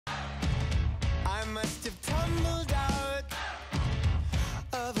must have tumbled out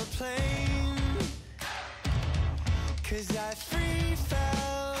of a plane, 'cause I free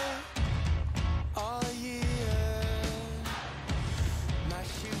fell all year. My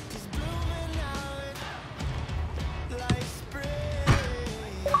shoot is blooming out like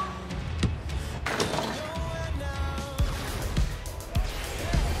spring. Nowhere now.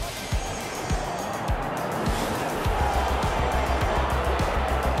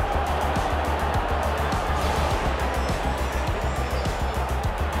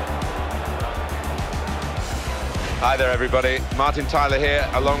 Hi there everybody, Martin Tyler here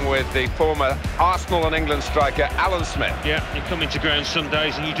along with the former Arsenal and England striker Alan Smith. Yeah, you come into ground some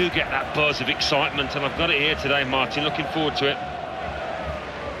days and you do get that buzz of excitement, and I've got it here today, Martin. Looking forward to it.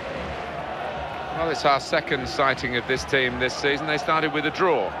 Well, it's our second sighting of this team this season. They started with a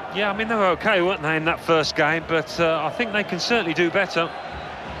draw. Yeah, I mean, they were okay, weren't they, in that first game, but I think they can certainly do better.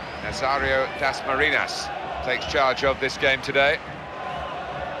 Nazario Das Marinas takes charge of this game today.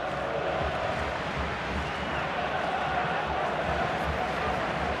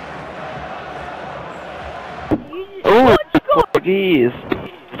 Oh, jeez.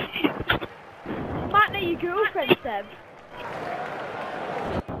 Might know your girlfriend, Seb.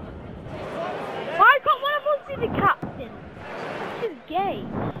 Why can't one of us be the captain? This is gay.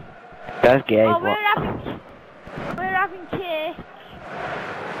 That's gay. Oh, we're having kiss.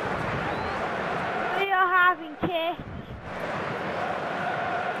 We are having kiss.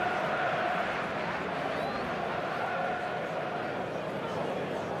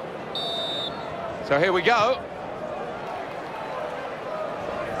 So here we go.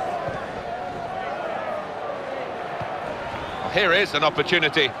 Here is an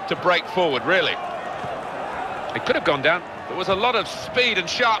opportunity to break forward, really. It could have gone down. There was a lot of speed and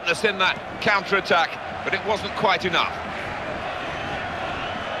sharpness in that counter-attack, but it wasn't quite enough.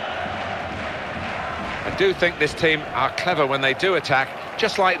 I do think this team are clever when they do attack,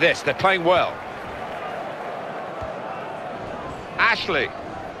 just like this. They're playing well. Ashley.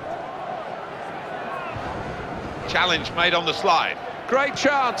 Challenge made on the slide. Great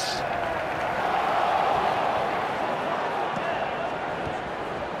chance.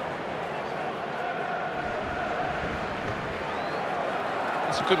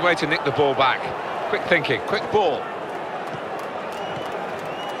 It's a good way to nick the ball back. Quick thinking, quick ball.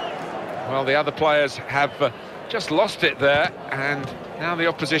 Well, the other players have just lost it there, and now the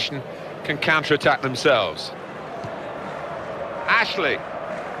opposition can counter-attack themselves. Ashley.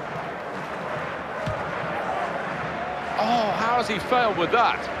 Oh, how has he failed with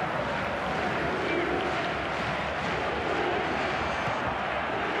that?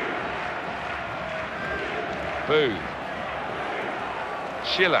 Booth.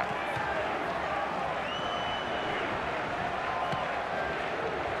 Schiller.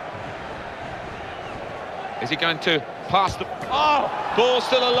 Is he going to pass the... Oh! Ball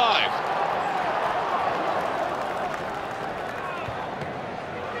still alive.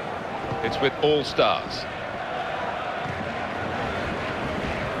 It's with all stars.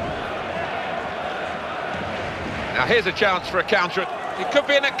 Now here's a chance for a counter. It could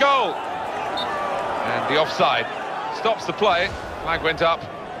be in a goal. And the offside stops the play. Flag went up,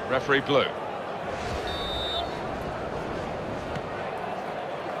 referee blew.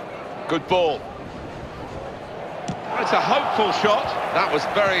 Good ball. It's a hopeful shot. That was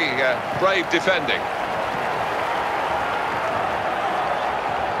very brave defending.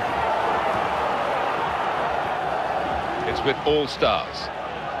 It's with all stars.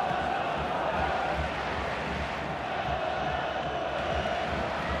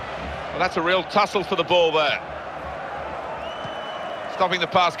 Well, that's a real tussle for the ball there. Stopping the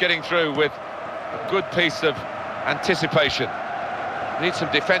pass getting through with a good piece of anticipation. Needs some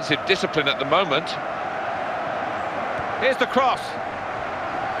defensive discipline at the moment. Here's the cross.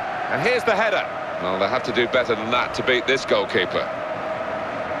 And here's the header. Well, they'll have to do better than that to beat this goalkeeper.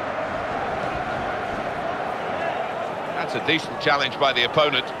 That's a decent challenge by the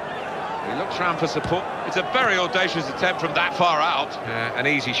opponent. He looks round for support. It's a very audacious attempt from that far out. An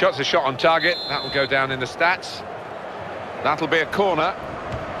easy shot. It's a shot on target. That will go down in the stats. That'll be a corner.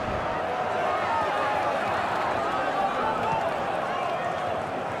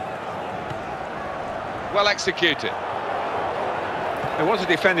 Well executed. There was a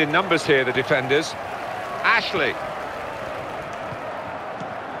defending numbers here, the defenders. Ashley.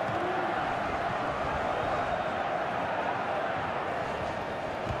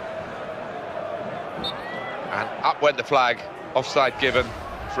 And up went the flag. Offside given.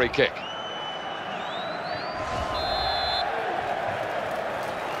 Free kick.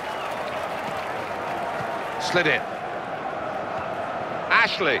 Slid in.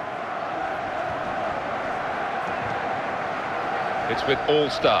 Ashley. It's with all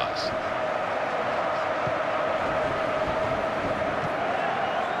stars.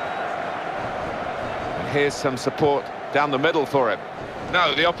 And here's some support down the middle for him.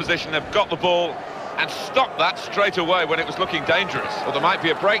 No, the opposition have got the ball and stopped that straight away when it was looking dangerous. Well, there might be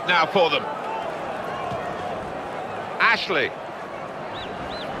a break now for them. Ashley.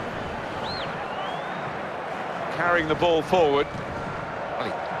 Carrying the ball forward. Well,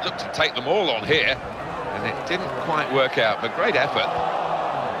 he looked to take them all on here, and it didn't quite work out, but great effort.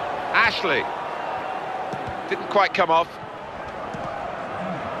 Ashley. Didn't quite come off.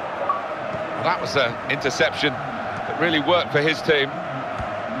 Well, that was an interception that really worked for his team.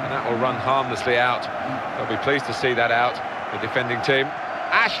 And that will run harmlessly out. They'll be pleased to see that out, the defending team.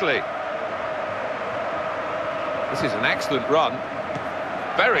 Ashley. This is an excellent run.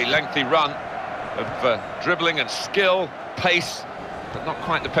 Very lengthy run of dribbling and skill, pace, but not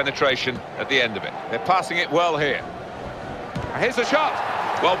quite the penetration at the end of it. They're passing it well here. Here's the shot.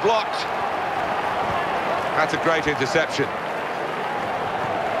 Well blocked. That's a great interception.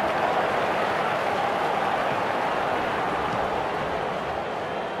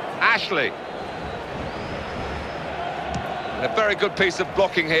 Ashley. And a very good piece of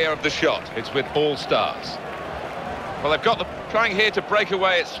blocking here of the shot. It's with all stars. Well, they've got the trying here to break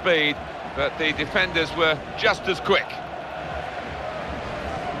away at speed, but the defenders were just as quick.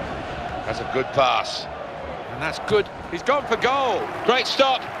 That's a good pass. And that's good. He's gone for goal. Great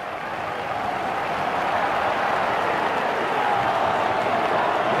stop.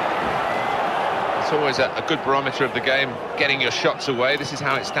 It's always a good barometer of the game, getting your shots away. This is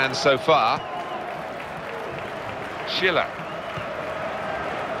how it stands so far. Schiller.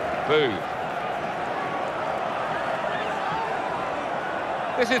 Booth.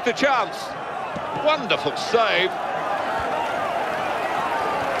 This is the chance. Wonderful save.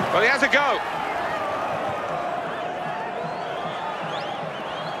 Well, he has a go.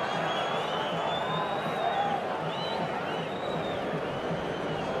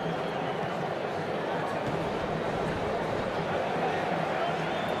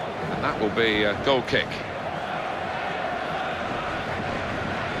 And that will be a goal kick.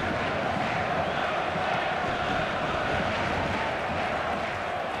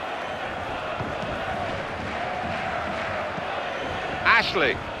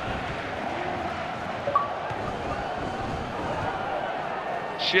 Ashley.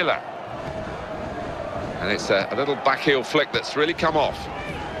 Schiller. And it's a little backheel flick that's really come off.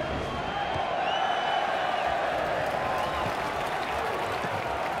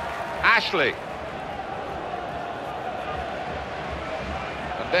 Ashley.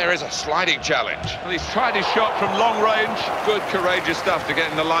 And there is a sliding challenge. Well, he's tried his shot from long range. Good, courageous stuff to get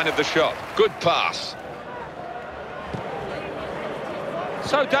in the line of the shot. Good pass.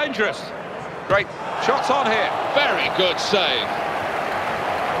 So dangerous. Great shots on here. Very good save.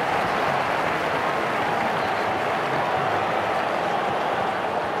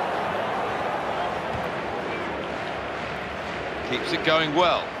 Keeps it going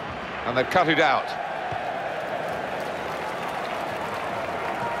well. And they've cut it out.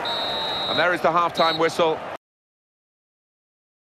 And there is the half-time whistle.